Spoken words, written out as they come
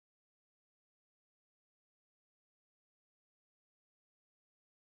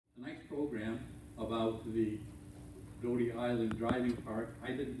A nice program about the Doty Island Driving Park. I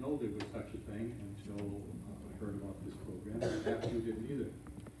didn't know there was such a thing until I heard about this program. Perhaps you didn't either.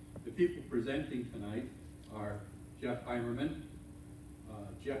 The people presenting tonight are Jeff Heimerman.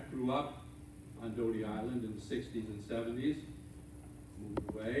 Jeff grew up on Doty Island in the 60s and 70s, moved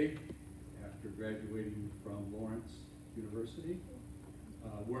away after graduating from Lawrence University,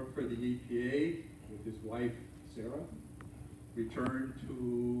 worked for the EPA with his wife, Sarah, returned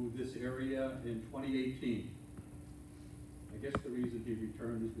to this area in 2018. I guess the reason he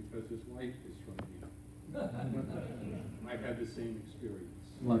returned is because his wife is from here. I've had the same experience.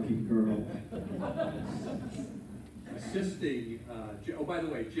 Lucky girl. Assisting, oh, by the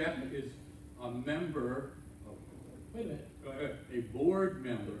way, Jeff is a member, Wait a minute. a board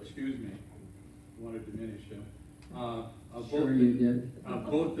member, excuse me, I want to diminish him, of Sure you did.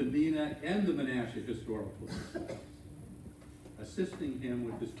 both the Neenah and the Menasha Historical Society. Assisting him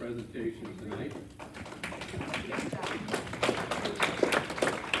with this presentation tonight.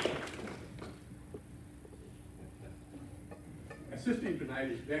 Assisting tonight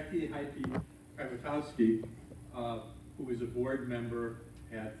is Becky, Heidke, Kwiatowski, who is a board member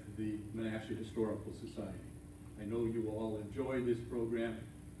at the Menasha Historical Society. I know you all enjoy this program.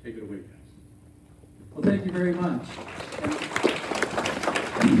 Take it away, guys. Well, thank you very much.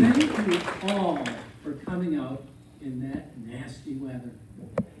 And thank you all for coming out in that nasty weather.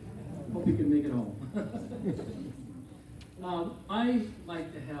 Hope you can make it home. I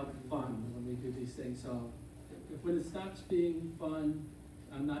like to have fun when we do these things, so when it stops being fun,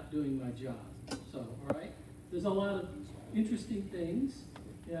 I'm not doing my job. So, all right? There's a lot of interesting things.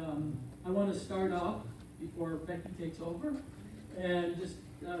 I want to start off before Becky takes over and just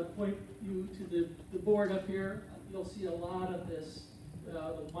point you to the board up here. You'll see a lot of this,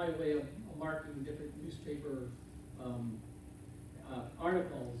 my way of marking different newspaper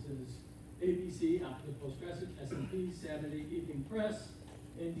articles is ABC, Optical Post-Gazette, S&P, Saturday Evening Press,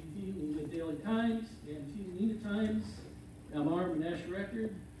 NDT, Neenah Daily Times, NT, Neenah Times, MR, Menasha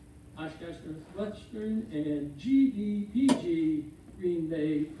Record, Oshkosh Northwestern, and GDPG, Green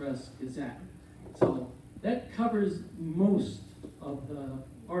Bay Press Gazette. So that covers most of the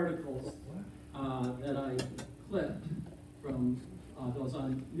articles that I clipped from those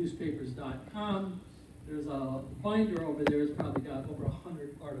on newspapers.com. There's a binder over there that's probably got over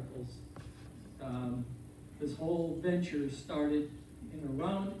 100 articles. This whole venture started in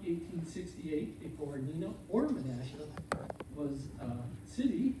around 1868, before Neenah or Menasha was a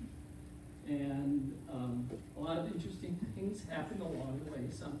city, and a lot of interesting things happened along the way,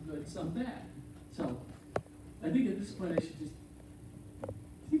 some good, some bad. So I think at this point I should just...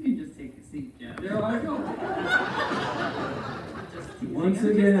 You can just take a seat, Jeff. There I go. Once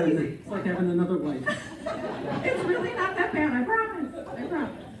again, it's like having another wife. It's really not that bad, I promise. I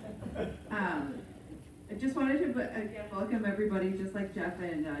promise. I just wanted to again welcome everybody, just like Jeff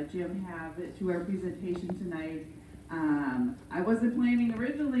and Jim have, to our presentation tonight. I wasn't planning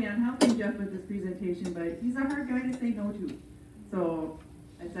originally on helping Jeff with this presentation, but he's a hard guy to say no to. So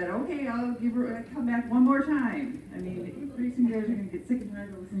I said, okay, I'll come back one more time. I mean, pretty soon you guys are going to get sick and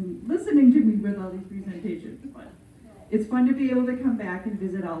tired of listening to me with all these presentations. But it's fun to be able to come back and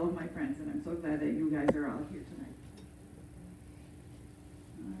visit all of my friends, and I'm so glad that you guys are all here tonight.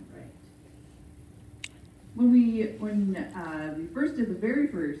 All right. When we first did the very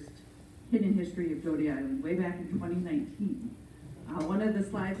first Hidden History of Doty Island, way back in 2019, one of the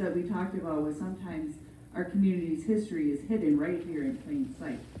slides that we talked about was sometimes our community's history is hidden right here in plain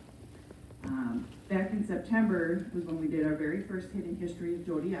sight. Back in September was when we did our very first Hidden History of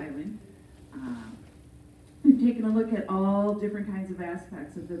Doty Island. We've taken a look at all different kinds of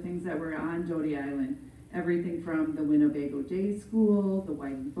aspects of the things that were on Doty Island. Everything from the Winnebago Day School, the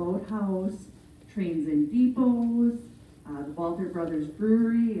Whiting Boathouse, trains and depots, the Walter Brothers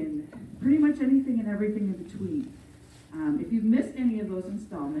Brewery, and pretty much anything and everything in between. If you've missed any of those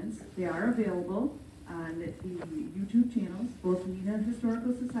installments, they are available on the YouTube channels. Both Neenah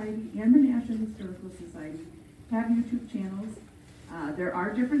Historical Society and the National Historical Society have YouTube channels. There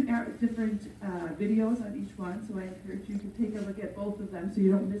are different videos on each one, so I encourage you to take a look at both of them so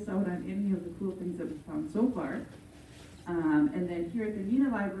you don't miss out on any of the cool things that we've found so far. And then here at the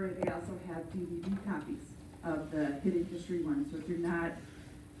Neenah Library, they also have DVD copies of the Hidden History one. So if you're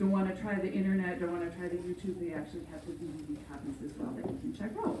don't want to try the internet, don't want to try the YouTube, they actually have the DVD copies as well that you can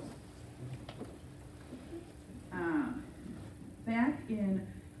check out. Back in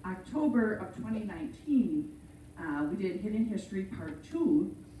October of 2019, we did Hidden History Part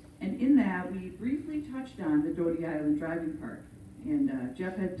 2, and in that we briefly touched on the Doty Island Driving Park. And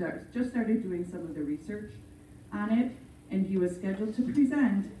Jeff had just started doing some of the research on it, and he was scheduled to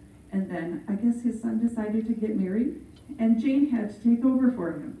present And then I guess his son decided to get married, and Jane had to take over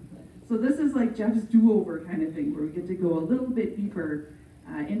for him. So this is like Jeff's do-over kind of thing, where we get to go a little bit deeper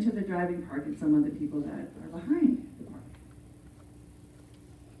into the driving park and some of the people that are behind the park.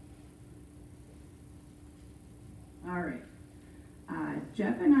 All right.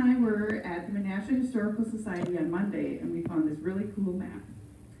 Jeff and I were at the Menasha Historical Society on Monday, and we found this really cool map.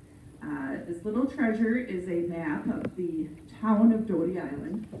 This little treasure is a map of the town of Doty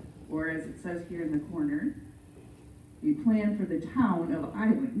Island, or as it says here in the corner, the plan for the town of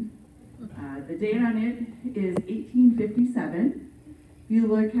Island. The date on it is 1857. If you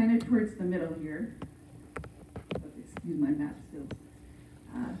look kind of towards the middle here, excuse my map skills,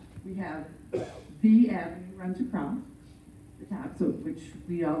 we have the avenue runs across the top, so which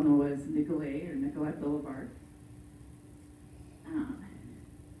we all know as Nicolay or Nicollet Boulevard.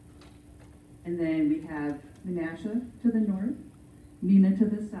 And then we have Menasha to the north, Neenah to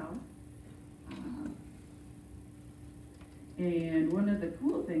the south. And one of the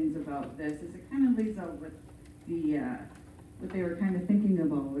cool things about this is it kind of lays out what they were kind of thinking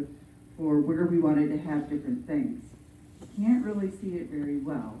about for where we wanted to have different things. You can't really see it very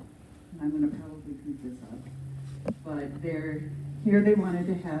well, and I'm going to probably scoop this up. But here they wanted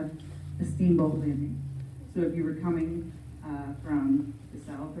to have a steamboat landing. So if you were coming from the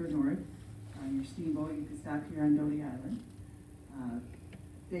south or north on your steamboat, you could stop here on Doty Island.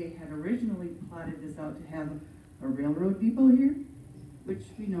 They had originally plotted this out to have a railroad depot here, which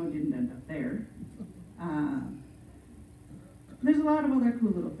we know didn't end up there. There's a lot of other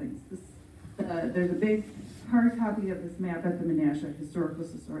cool little things. There's a big hard copy of this map at the Menasha Historical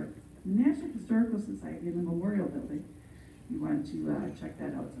Society in the Memorial Building. You want to check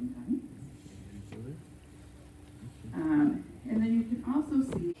that out sometime. And then you can also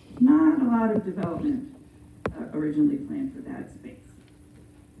see not a lot of development originally planned for that space.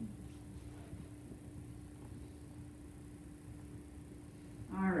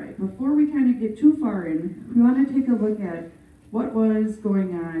 All right, before we kind of get too far in, we want to take a look at what was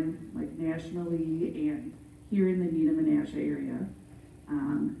going on like nationally and here in the Neenah Menasha area.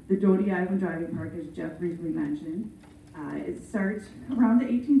 The Doty Island Driving Park, as Jeff briefly mentioned, it starts around the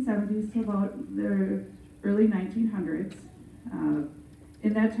 1870s to about the early 1900s.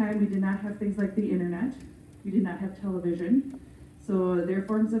 In that time, we did not have things like the internet. We did not have television. So their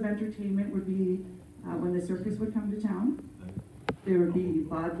forms of entertainment would be when the circus would come to town. There would be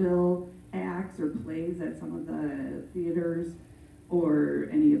vaudeville acts or plays at some of the theaters or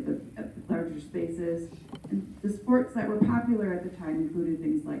any of the larger spaces. And the sports that were popular at the time included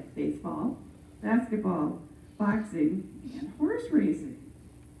things like baseball, basketball, boxing, and horse racing.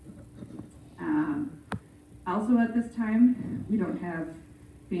 Also at this time, we don't have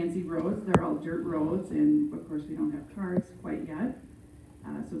fancy roads. They're all dirt roads, and of course we don't have cars quite yet.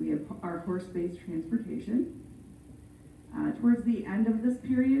 So we have our horse-based transportation. Towards the end of this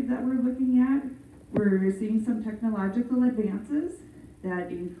period that we're looking at, we're seeing some technological advances that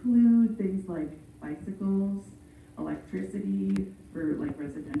include things like bicycles, electricity for like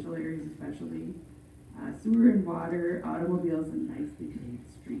residential areas especially, sewer and water, automobiles, and nicely paved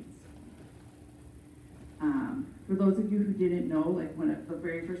streets. For those of you who didn't know, like the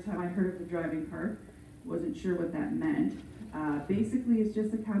very first time I heard of the driving park, wasn't sure what that meant. Basically, it's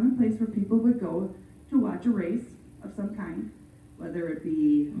just a common place where people would go to watch a race of some kind, whether it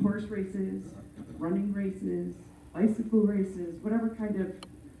be horse races, running races, bicycle races, whatever kind of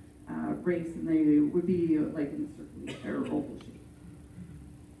race, and they would be like in a circular or oval shape.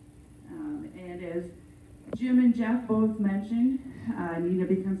 And as Jim and Jeff both mentioned, Neenah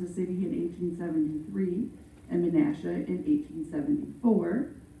becomes a city in 1873 and Menasha in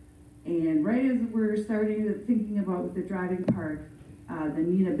 1874. And right as we're starting thinking about with the driving park, the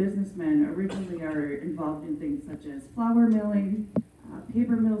Neenah businessmen originally are involved in things such as flour milling,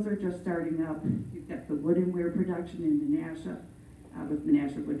 paper mills are just starting up. You've got the woodenware production in Menasha, with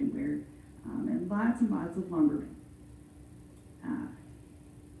Menasha Woodenware, and lots of lumbering.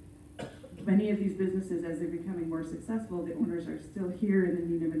 Many of these businesses, as they're becoming more successful, the owners are still here in the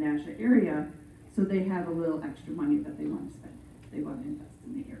Neenah Menasha area, so they have a little extra money that they want to spend. They want to invest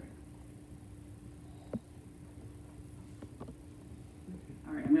in the area.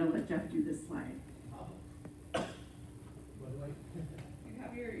 All right, I'm going to let Jeff do this slide. You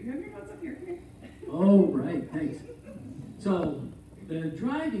have your notes up here. Oh, right, thanks. So, the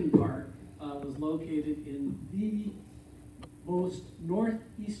driving park was located in the most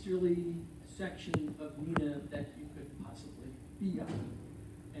northeasterly section of Neenah that you could possibly be on.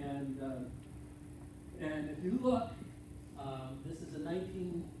 And if you look, this is a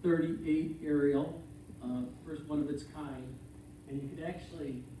 1938 aerial, first one of its kind, and you could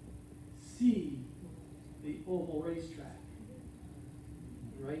actually see the oval racetrack.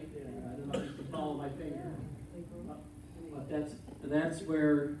 Right there. I don't know if you can follow my finger. But that's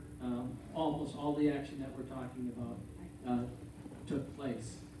where almost all the action that we're talking about took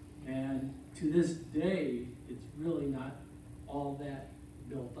place. And to this day, it's really not all that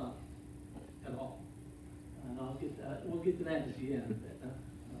built up at all. And we'll get to that at the end.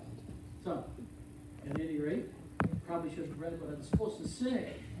 So, at any rate, probably should have read what I was supposed to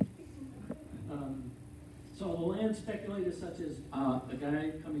say. So the land speculators such as a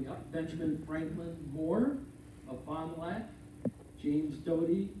guy coming up, Benjamin Franklin Moore of Fond du Lac, James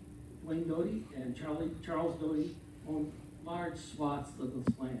Doty, Wayne Doty, and Charles Doty owned large swaths of this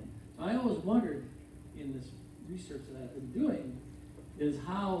land. So I always wondered in this research that I've been doing is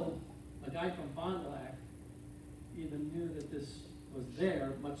how a guy from Fond du Lac even knew that this was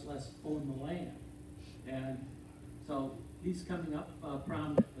there, much less own the land. And so he's coming up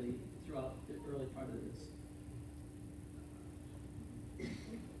prominently throughout the early part of this.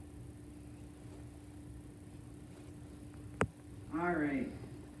 All right.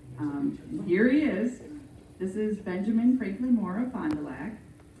 Here he is. This is Benjamin Franklin Moore of Fond du Lac.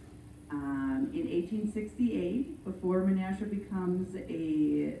 In 1868, before Menasha becomes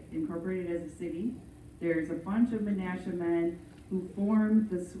incorporated as a city, there's a bunch of Menasha men who formed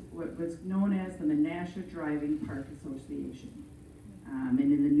this, what was known as the Menasha Driving Park Association. And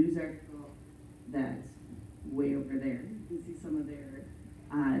in the news article that's way over there, you can see some of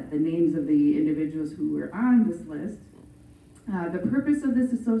the names of the individuals who were on this list. The purpose of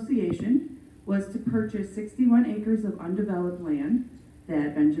this association was to purchase 61 acres of undeveloped land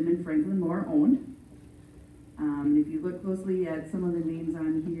that Benjamin Franklin Moore owned. If you look closely at some of the names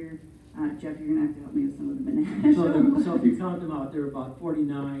on here, Jeff, you're going to have to help me with some of the Menasha. So if you count them out, there are about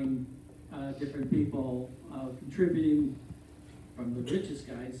 49 different people contributing. From the richest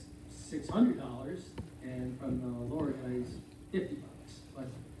guys, $600, and from the lower guys, $50. But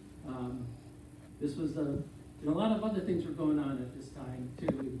this was and a lot of other things were going on at this time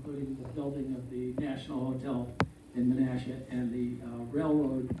too, including the building of the National Hotel in Menasha and the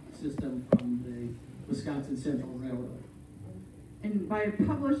railroad system from the Wisconsin Central Railroad. And by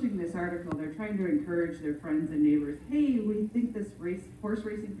publishing this article, they're trying to encourage their friends and neighbors, hey, we think this horse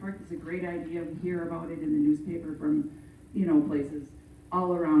racing park is a great idea. We hear about it in the newspaper from, places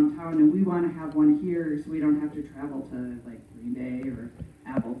all around town, and we want to have one here so we don't have to travel to like Green Bay or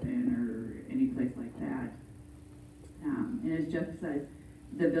Appleton or any place like that. And as Jeff said,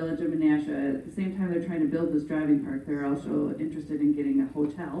 the village of Menasha, at the same time they're trying to build this driving park, they're also interested in getting a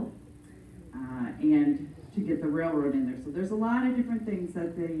hotel and to get the railroad in there. So there's a lot of different things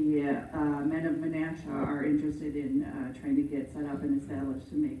that the men of Menasha are interested in trying to get set up and established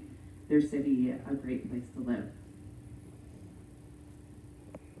to make their city a great place to live.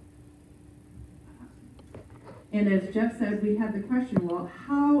 And as Jeff said, we had the question, well,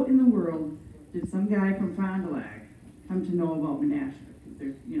 how in the world did some guy from Fond du Lac come to know about Menasha?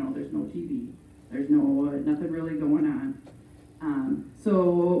 Because there's no TV, there's nothing really going on.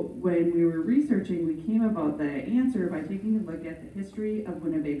 So when we were researching, we came about the answer by taking a look at the history of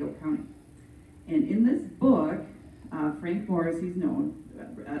Winnebago County. And in this book, Frank Morris, he's known,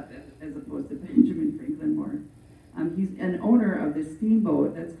 as opposed to Benjamin Franklin Moore, he's an owner of this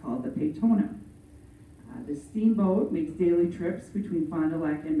steamboat that's called the Peytona. The steamboat makes daily trips between Fond du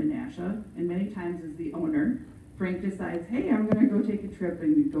Lac and Menasha, and many times as the owner, Frank decides, hey, I'm going to go take a trip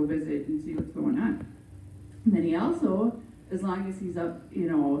and go visit and see what's going on. And then he also, as long as he's up,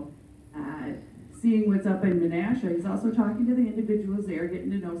 seeing what's up in Menasha, he's also talking to the individuals there, getting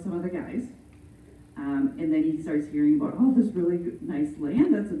to know some of the guys. And then he starts hearing about, this really nice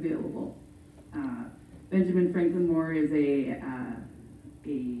land that's available. Benjamin Franklin Moore is a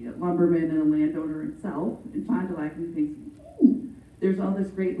lumberman and a landowner himself in Fond du Lac, and he thinks, there's all this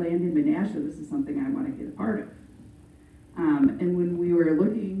great land in Menasha, this is something I want to get a part of. And when we were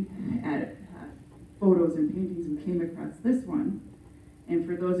looking at photos and paintings, we came across this one. And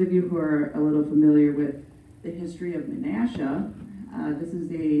for those of you who are a little familiar with the history of Menasha, this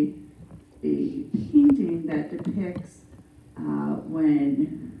is a painting that depicts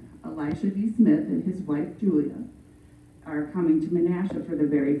when Elisha D. Smith and his wife Julia are coming to Menasha for the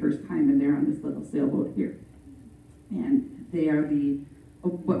very first time, and they're on this little sailboat here. And they are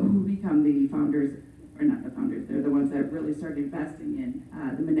who become the founders, or not the founders, they're the ones that really started investing in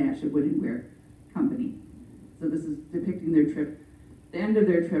the Menasha Wood and Ware Company. So this is depicting their trip, the end of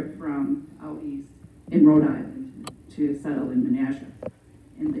their trip from out east in Rhode Island to settle in Menasha.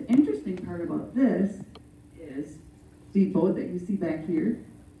 And the interesting part about this is the boat that you see back here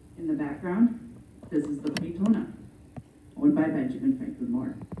in the background. This is the Peytona, owned by Benjamin Franklin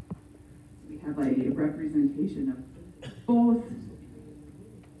Moore. have a representation of both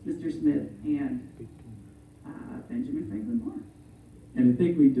Mr. Smith and Benjamin Franklin Moore. And I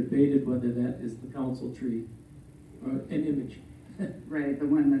think we debated whether that is the council tree or an image. Right, the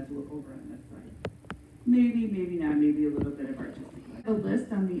one that's over on that side. Maybe, maybe not, maybe a little bit of artistic. The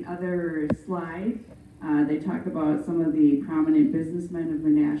list on the other slide, they talk about some of the prominent businessmen of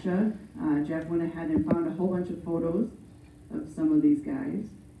Menasha. Jeff went ahead and found a whole bunch of photos of some of these guys.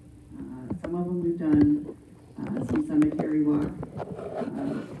 Some of them we've done some cemetery walk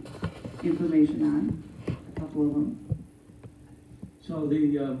information on, a couple of them. So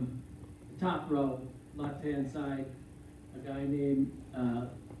the top row, left-hand side, a guy named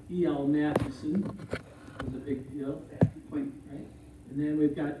E.L. Matheson was a big deal, Point. right? And then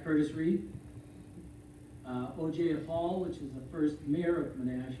we've got Curtis Reed, O.J. Hall, which is the first mayor of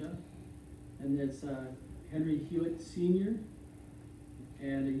Menasha, and that's Henry Hewitt Sr.,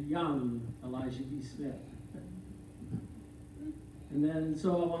 and a young Elijah D. Smith. And then,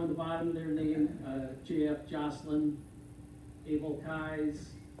 so along the bottom, their name, J.F. Jocelyn, Abel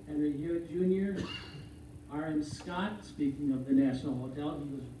Keyes, Henry Hewitt Jr., R.M. Scott, speaking of the National Hotel, he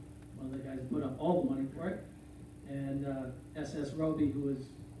was one of the guys who put up all the money for it, and S.S. Roby, who was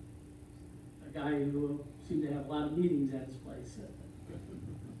a guy who seemed to have a lot of meetings at his place.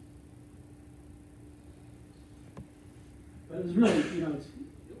 But it was really, you know,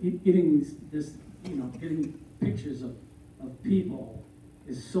 getting this, you know, getting pictures of people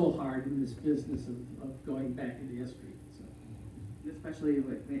is so hard in this business of going back into history. So. Especially in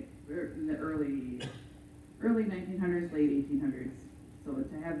the early 1900s, late 1800s. So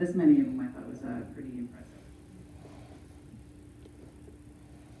to have this many of them, I thought was pretty impressive.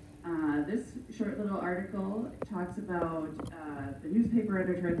 This short little article talks about the newspaper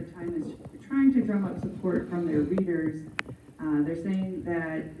editor at the time is trying to drum up support from their readers. They're saying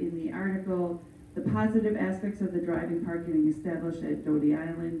that in the article, the positive aspects of the driving park getting established at Doty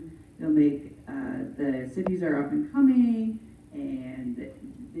Island, they'll make the cities are up and coming, and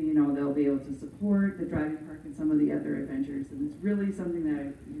you know they'll be able to support the driving park and some of the other adventures, and it's really something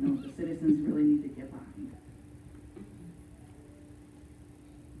that you know the citizens really need to get behind.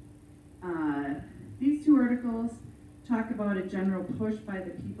 These two articles talk about a general push by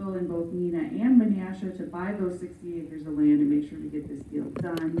the people in both Neenah and Menasha to buy those 60 acres of land and make sure we get this deal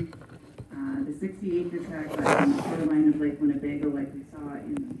done. The 60-acre tract lies on the shoreline of Lake Winnebago like we saw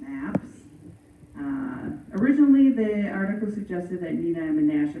in the maps. Originally, the article suggested that Neenah and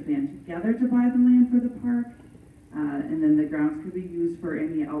Menasha band together to buy the land for the park, and then the grounds could be used for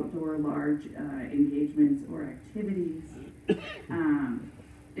any outdoor large engagements or activities.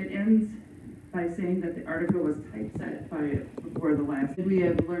 It ends by saying that the article was typeset before the last. We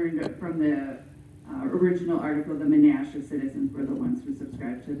have learned from the original article, the Menasha citizens were the ones who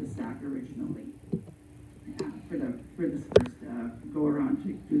subscribed to the stock originally for this first go around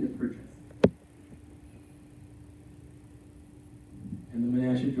to do the purchase. And the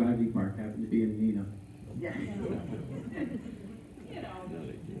Menasha Driving Park happened to be in Neenah. Yeah. You know,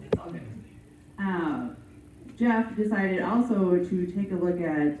 it's all good. Jeff decided also to take a look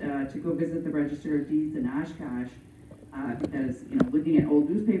at, to go visit the Register of Deeds in Oshkosh, because, you know, looking at old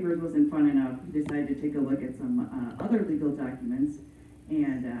newspapers wasn't fun enough. He decided to take a look at some other legal documents.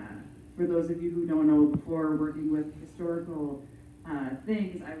 And for those of you who don't know, before working with historical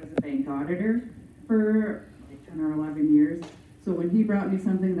things, I was a bank auditor for like 10 or 11 years. So when he brought me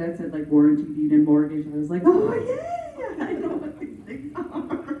something that said like warranty deed and mortgage, I was like, oh yeah, I know what these things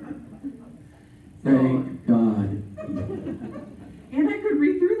are. Thank God. And I could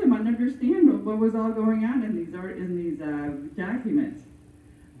read through them and understand what was all going on in these documents.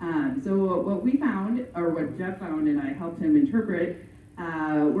 So what we found, or what Jeff found, and I helped him interpret,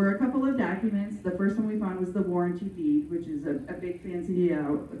 were a couple of documents. The first one we found was the warranty deed, which is a big fancy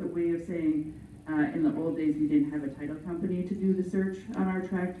way of saying in the old days we didn't have a title company to do the search on our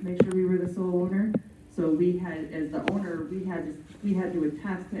tract to make sure we were the sole owner. So we had, as the owner, we had to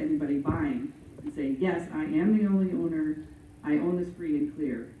attest to anybody buying and say, yes, I am the only owner. I own this free and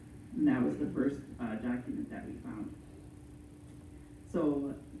clear. And that was the first document that we found.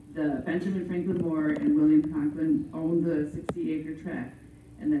 So the Benjamin Franklin Moore and William Conklin owned the 60-acre tract,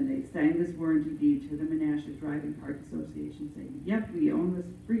 and then they signed this warranty deed to the Menasha Driving Park Association saying, yep, we own this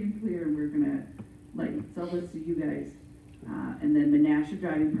free and clear, and we're gonna sell this to you guys. And then Menasha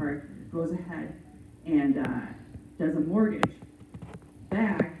Driving Park goes ahead and does a mortgage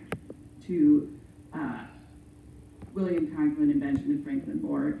back to William Conklin and Benjamin Franklin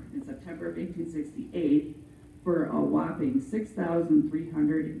Moore in September of 1868 for a whopping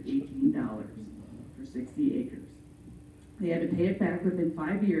 $6,318 for 60 acres. They had to pay it back within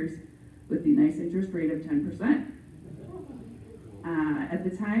 5 years, with the nice interest rate of 10%. At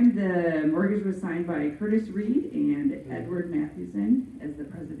the time, the mortgage was signed by Curtis Reed and Edward Mathewson as the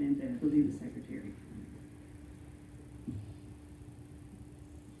president and I believe the secretary.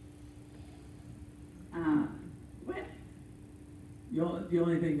 What? The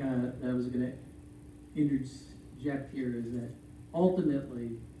only thing that I was going to interject here is that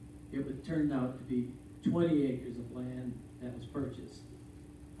ultimately it would turn out to be 20 acres of land that was purchased.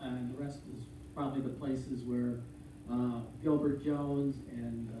 And the rest is probably the places where Gilbert Jones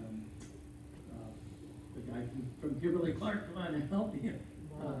and the guy from Kimberly Clark, come on and help me.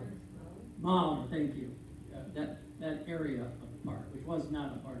 Mahler, thank you. That area of the park, which was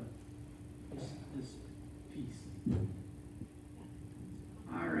not a part of this piece.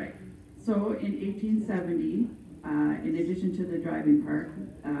 All right. So in 1870, in addition to the driving park,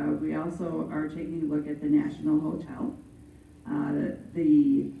 we also are taking a look at the National Hotel.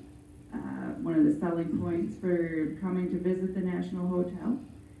 One of the selling points for coming to visit the National Hotel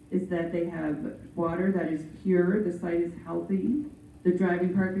is that they have water that is pure, the site is healthy, the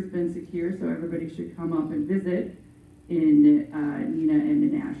driving park has been secure, so everybody should come up and visit in Neenah and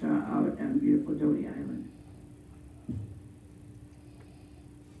Menasha out on beautiful Doty Island.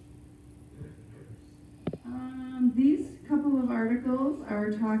 These couple of articles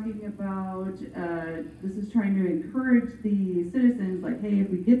are talking about, this is trying to encourage the citizens, like, hey, if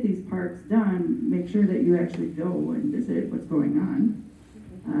we get these parks done, make sure that you actually go and visit what's going on,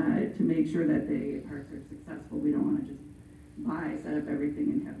 to make sure that the parks are successful. We don't want to just buy, set up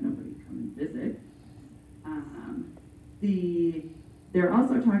everything and have nobody come and visit. They're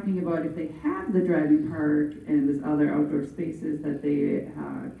also talking about if they have the driving park and this other outdoor spaces that they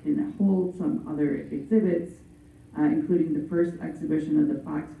can hold some other exhibits, including the first exhibition of the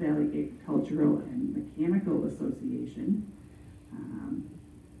Fox Valley Agricultural and Mechanical Association.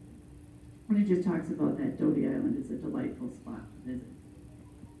 And it just talks about that Doty Island is a delightful spot to visit.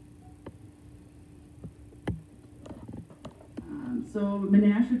 So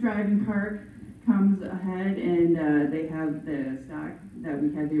Menasha Driving Park comes ahead and they have the stock that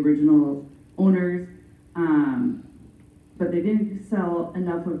we had the original owners, but they didn't sell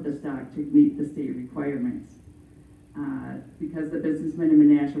enough of the stock to meet the state requirements. Because the businessmen in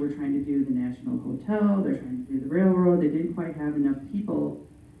Menasha were trying to do the National Hotel, they're trying to do the railroad, they didn't quite have enough people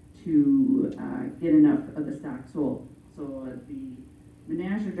to get enough of the stock sold. So the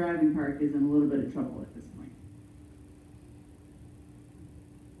Menasha Driving Park is in a little bit of trouble at this point.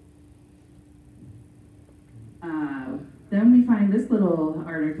 Then we find this little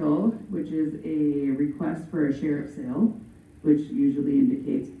article, which is a request for a sheriff's sale, which usually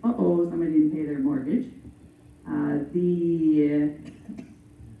indicates, uh-oh, somebody didn't pay their mortgage.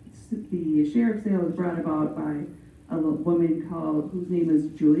 The sheriff's sale was brought about by a woman whose name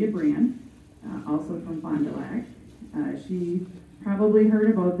is Julia Brand, also from Fond du Lac. She probably heard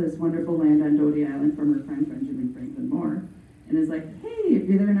about this wonderful land on Doty Island from her friend Benjamin Franklin Moore, and is like, hey, if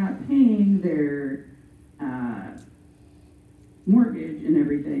they're not paying their mortgage and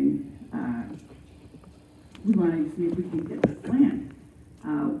everything, we want to see if we can get this land.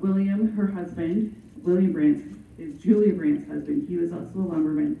 William, her husband, William Brandt, is Julia Brandt's husband. He was also a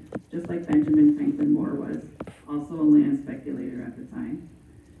lumberman, just like Benjamin Franklin Moore was, also a land speculator at the time.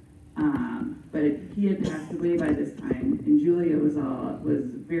 But he had passed away by this time, and Julia was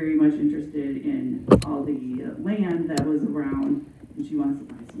very much interested in all the land that was around, and she wants to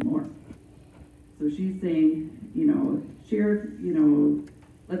buy some more. So she's saying, Sheriff,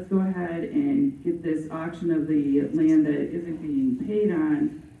 let's go ahead and get this auction of the land that isn't being paid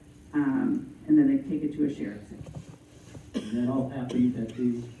on, and then they take it to a sheriff's sale. And that all happened at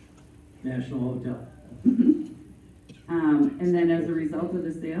the National Hotel. And then as a result of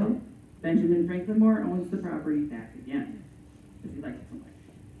the sale, Benjamin Franklin Moore owns the property back again, because he liked it so much.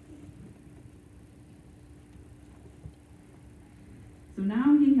 So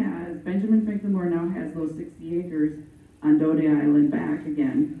now Benjamin Franklin Moore now has those 60 acres on Doty Island back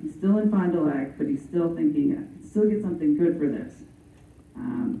again. He's still in Fond du Lac, but he's still thinking, I can still get something good for this.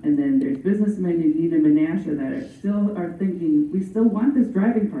 And then there's businessmen in Neenah, Menasha that are thinking, we still want this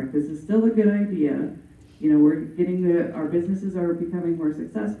driving park. This is still a good idea. We're getting our businesses are becoming more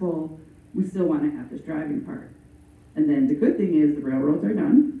successful. We still want to have this driving park. And then the good thing is the railroads are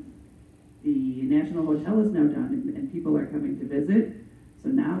done. The National Hotel is now done, and people are coming to visit. So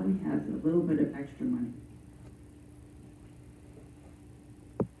now we have a little bit of extra money.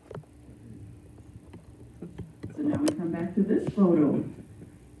 So now we come back to this photo,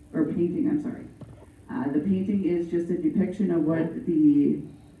 or painting, I'm sorry. The painting is just a depiction of what the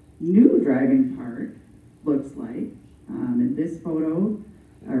new driving park looks like. In this photo,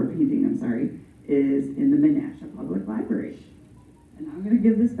 or painting, I'm sorry, is in the Menasha Public Library. And I'm going to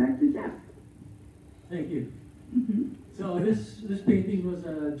give this back to Jeff. Thank you. Mhm. So this painting was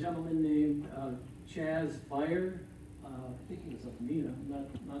a gentleman named Chaz Byer. I think he was of Mina,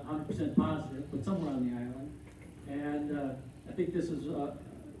 not 100% positive, but somewhere on the island. And I think this was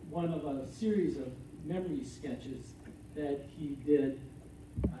one of a series of memory sketches that he did,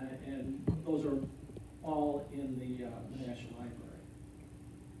 and those are all in the National Library.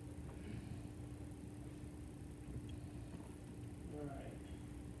 All right.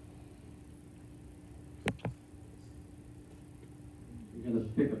 You're gonna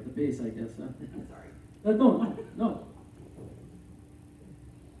pick up the pace, I guess, huh? I'm sorry. No.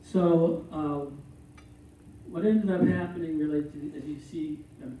 So, what ended up happening related to, as you see,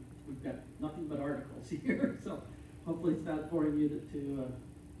 we've got nothing but articles here, so hopefully it's not boring you to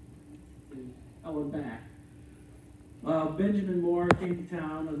hell and back. Benjamin Moore came to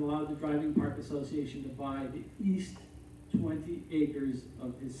town and allowed the Driving Park Association to buy the east 20 acres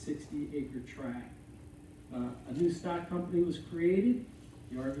of his 60-acre tract. A new stock company was created,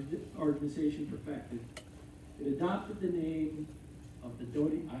 the organization perfected. It adopted the name of the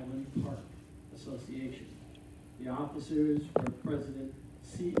Doty Island Park Association. The officers were President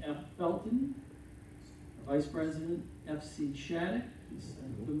C.F. Felton, Vice President F.C. Shattuck, who's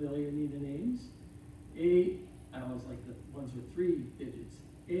familiar Nina names, I always like the ones with 3 digits,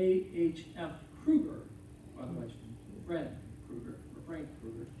 A.H.F. Kruger, otherwise Fred Kruger, or Frank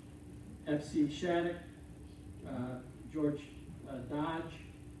Kruger, F.C. Shattuck, George Dodge,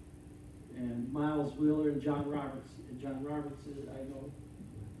 and Miles Wheeler, and John Roberts. And John Roberts, I know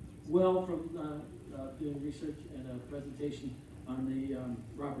well from doing research and a presentation on the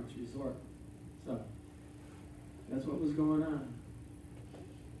Roberts Resort. So that's what was going on.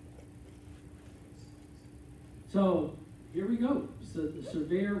 So here we go. So the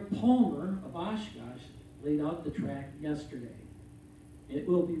surveyor Palmer of Oshkosh laid out the track yesterday. It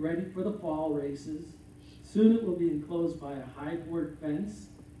will be ready for the fall races. Soon it will be enclosed by a high board fence,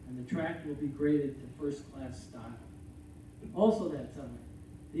 and the track will be graded to first-class style. Also that summer,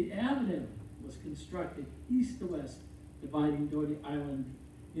 the avenue was constructed east to west, dividing Doty Island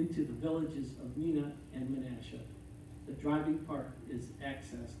into the villages of Mina and Menasha. The driving park is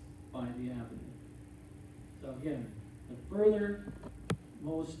accessed by the avenue. So again, the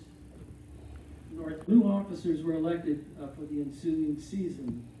furthermost north, new officers were elected for the ensuing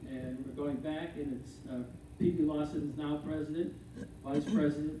season, and we're going back, and it's P.B. Lawson is now president, vice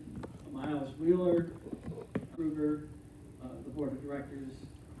president, Miles Wheeler, Kruger, the board of directors,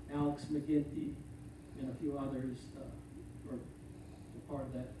 Alex McGinty, and a few others were part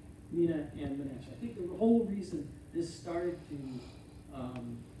of that, Mina and Menasha. I think the whole reason this started to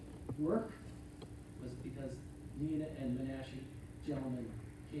work was because Mina and Menasha gentlemen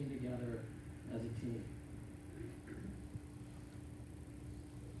came together as a team.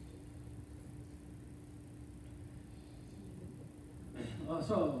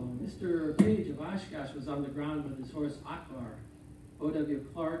 So, Mr. Page of Oshkosh was on the ground with his horse Akbar. O.W.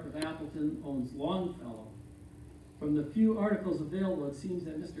 Clark of Appleton owns Longfellow. From the few articles available, it seems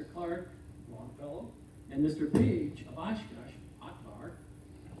that Mr. Clark, Longfellow, and Mr. Page of Oshkosh, Akbar,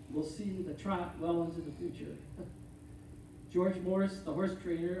 will see the trot well into the future. George Morris, the horse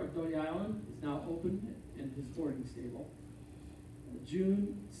trainer of Doty Island, is now open in his boarding stable.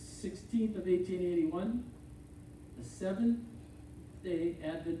 June 16th of 1881, the Seventh-day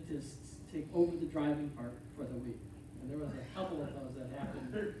Adventists take over the driving park for the week. And there was a couple of those that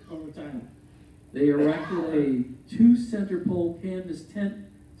happened over time. They erected a 2-center pole canvas tent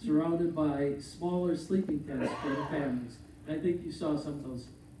surrounded by smaller sleeping tents for the families. And I think you saw some of those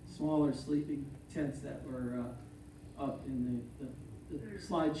smaller sleeping tents that were up in the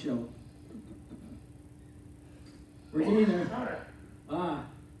slideshow. We're getting there.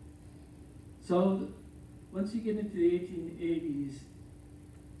 So once you get into the 1880s,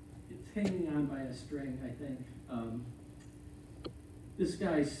 it's hanging on by a string, I think. This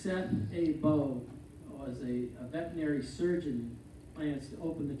guy, Seth A. Bow, was a veterinary surgeon, plans to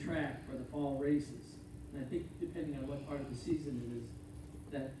open the track for the fall races. And I think depending on what part of the season it is,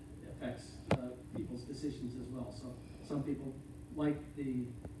 that affects people's decisions as well. So some people like the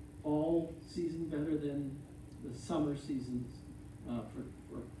fall season better than the summer seasons for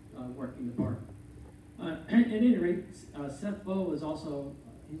working the park. At any rate, Seth Bow was also,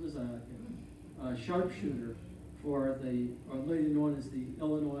 he was a sharpshooter for or later known as the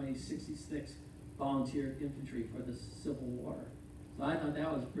Illinois 66th Volunteer Infantry for the Civil War. So I thought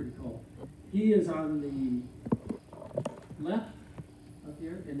that was pretty cool. He is on the left up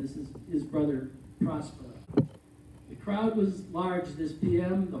here, and this is his brother Prospero. The crowd was large this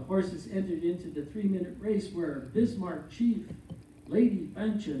PM. The horses entered into the 3-minute race where Bismarck Chief, Lady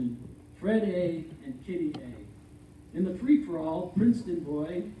Benchen, Fred A, and Kitty A. In the free-for-all, Princeton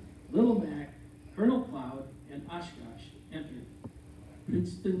Boy, Little Mac, Colonel Cloud, and Oshkosh entered.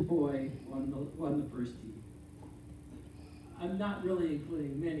 Princeton Boy won the first heat. I'm not really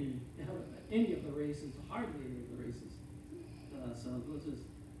including any of the races, hardly any of the races. So let's just.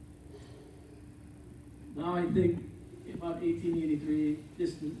 Now I think about 1883,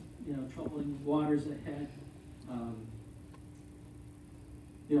 distant, troubling waters ahead.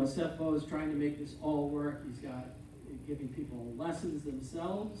 Seth Bo is trying to make this all work. He's got giving people lessons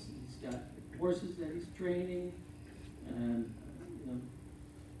themselves. He's got horses that he's training, and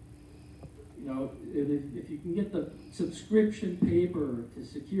if you can get the subscription paper to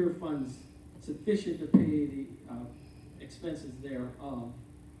secure funds sufficient to pay the expenses thereof,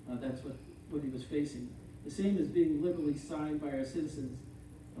 that's what he was facing. The same as being liberally signed by our citizens.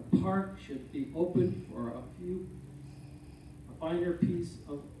 The park should be open for a finer piece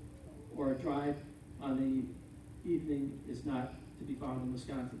or a drive on the evening is not to be found in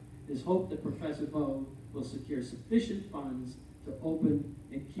Wisconsin. It is hoped that Professor Bo will secure sufficient funds to open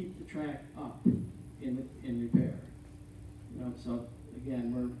and keep the track up in repair. So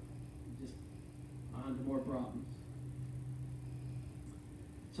again, we're just on to more problems.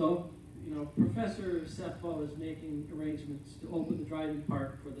 So, Professor Seth Bo is making arrangements to open the driving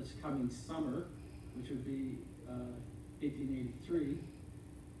park for this coming summer, which would be 1883,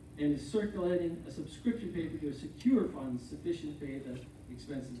 and is circulating a subscription paper to secure funds sufficient to pay the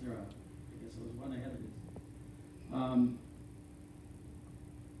expenses thereof. I guess I was one ahead of this.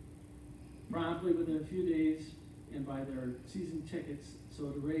 Promptly within a few days and by their season tickets, so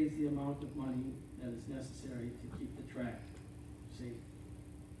to raise the amount of money that is necessary to keep the track safe.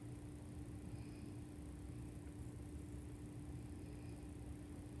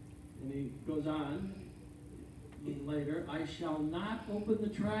 And he goes on a little later, I shall not open the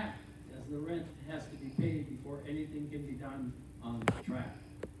track as the rent has to be paid before anything can be done on the track.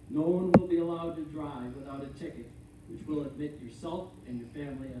 No one will be allowed to drive without a ticket, which will admit yourself and your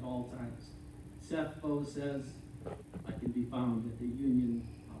family at all times. Seth Bo says, I can be found at the Union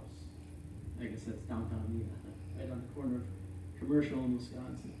House. I guess that's downtown Neenah, right on the corner of Commercial in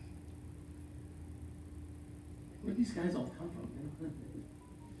Wisconsin. Where'd these guys all come from?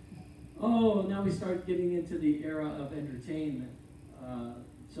 Oh, now we start getting into the era of entertainment.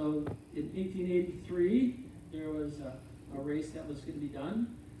 So in 1883, there was a race that was going to be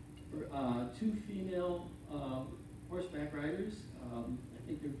done for 2 female horseback riders. I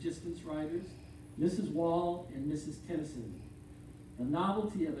think they're distance riders, Mrs. Wall and Mrs. Tennyson. The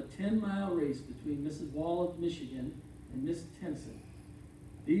novelty of a 10-mile race between Mrs. Wall of Michigan and Miss Tennyson.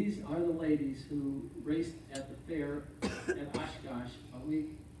 These are the ladies who raced at the fair at Oshkosh a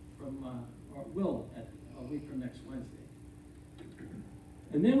week from, or will at a week from next Wednesday.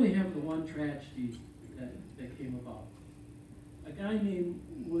 And then we have the one tragedy that came about. A guy named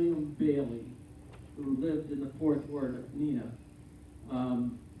William Bailey, who lived in the 4th Ward of Neenah,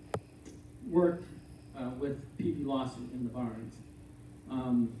 worked with P.B. Lawson in the barns.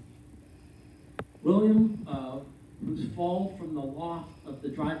 William, whose fall from the loft of the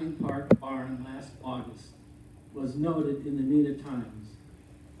driving park barn last August was noted in the Neenah Times,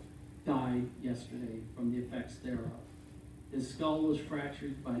 died yesterday from the effects thereof. His skull was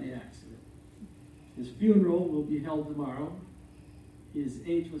fractured by the accident. His funeral will be held tomorrow. His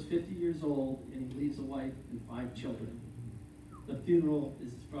age was 50 years old, and he leaves a wife and 5 children. The funeral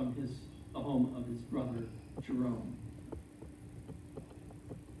is from the home of his brother, Jerome.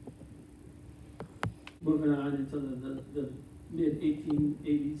 Moving on into the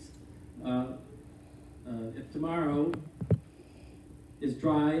mid-1880s, if tomorrow is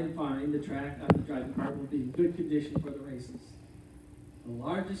dry and fine, the track on the driving park will be in good condition for the races. The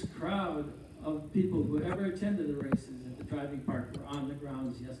largest crowd of people who ever attended the races at the driving park were on the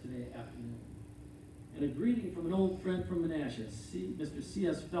grounds yesterday afternoon. And a greeting from an old friend from Menasha, Mr.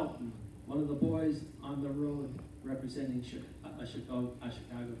 C.S. Felton, one of the boys on the road representing a Chicago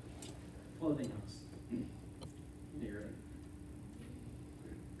clothing house. Here.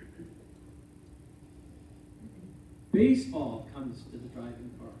 Baseball comes to the driving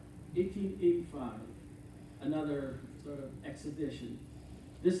park. 1885, another sort of exhibition.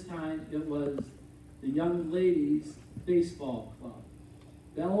 This time it was the Young Ladies Baseball Club.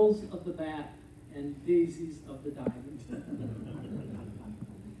 Bells of the Bat and Daisies of the Diamond.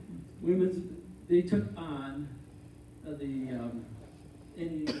 They took on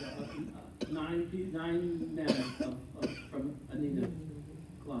nine men from a Neenah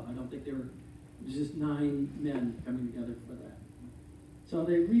club. I don't think they were There's just 9 men coming together for that. So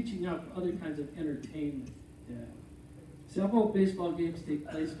they're reaching out for other kinds of entertainment. Yeah. Several baseball games take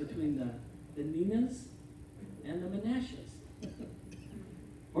place between the Ninas and the Menashes.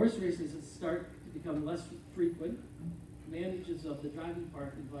 Horse races start to become less frequent. Managers of the driving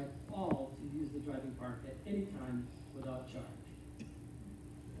park invite all to use the driving park at any time without charge.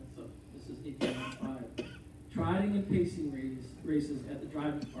 And so this is 1805. Trotting and pacing races at the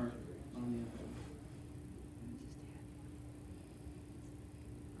driving park on the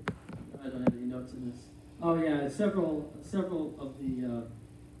I don't have any notes in this. Oh yeah, several of the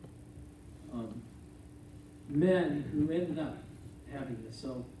men who ended up having this.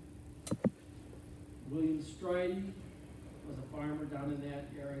 So William Stride was a farmer down in that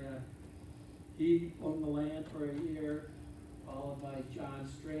area. He owned the land for a year, followed by John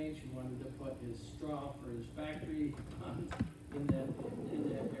Strange, who wanted to put his straw for his factory in that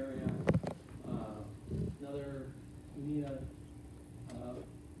area. Another Nina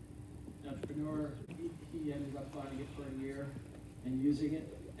entrepreneur, he ended up buying it for a year and using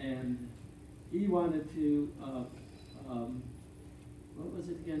it, and he wanted to, what was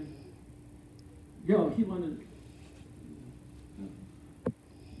it again? He wanted,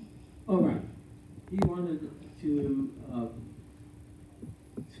 he wanted to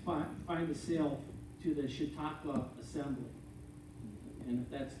find a sale to the Chautauqua Assembly, and if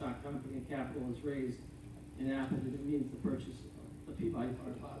that stock company and capital is raised in Athens, it means the purchase of the Peabody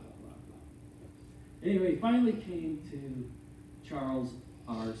Park, blah, blah, blah, blah. Anyway, he finally came to Charles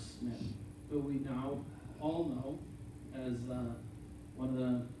R. Smith, who we now all know as one of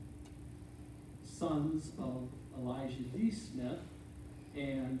the sons of Elijah D. Smith,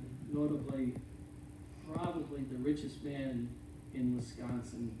 and notably, probably the richest man in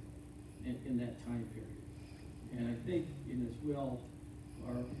Wisconsin in that time period. And I think in his will,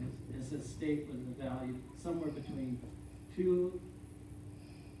 or his estate was valued somewhere between $2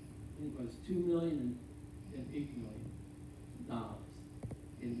 million and $8 million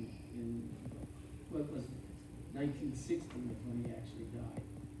in what was 1960 when he actually died.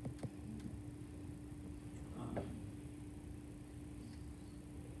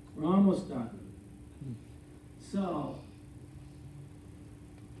 We're almost done. So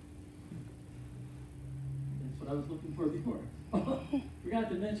that's what I was looking for before. Forgot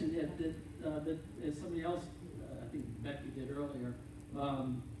to mention that as somebody else, I think Becky did earlier,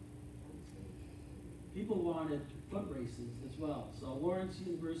 people wanted foot races as well. So Lawrence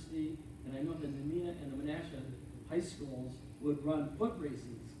University, and I know the Namina and the Menasha high schools would run foot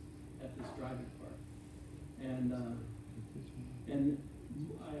races at this driving park. And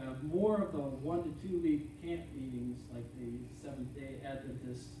more of the 1 to 2 week camp meetings, like the Seventh-day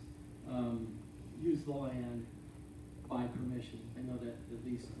Adventists, use the land by permission. I know that at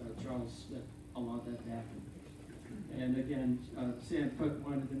least Charles Smith allowed that to happen. And again, Sam Cook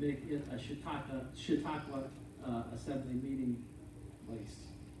wanted to make it a Chautauqua Assembly meeting place.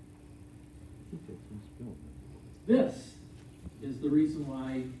 This is the reason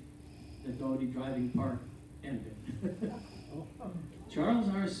why the Doty Driving Park ended. Charles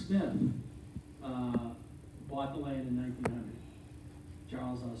R. Smith bought the land in 1900.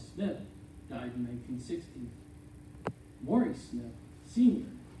 Charles R. Smith died in 1960. Maury Smith, Sr.,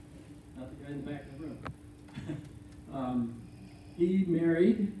 not the guy in the back of the room, he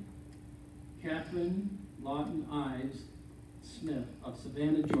married Catherine Lawton Ives Smith of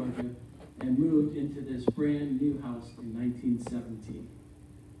Savannah, Georgia, and moved into this brand new house in 1917.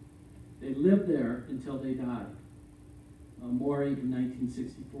 They lived there until they died. Maury in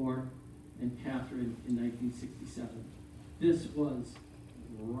 1964 and Catherine in 1967. This was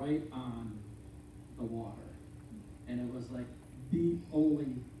right on the water, and it was like the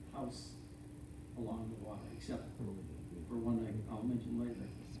only house along the water, except for one I'll mention later,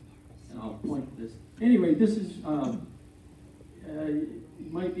 and I'll point to this. Anyway, this is, you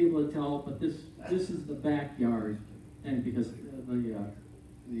might be able to tell, but this is the backyard, and because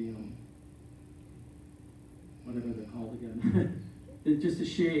the whatever they're called again, it's just the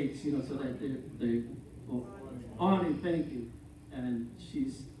shades, you know, so that they awning, thank you, and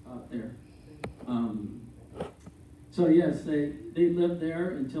she's out there. So yes, they lived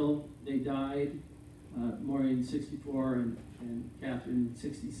there until they died. Maury in 64 and Catherine in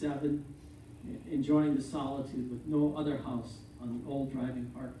 67, enjoying the solitude with no other house on the old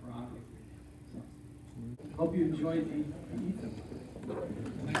driving park property. So, hope you enjoyed the evening.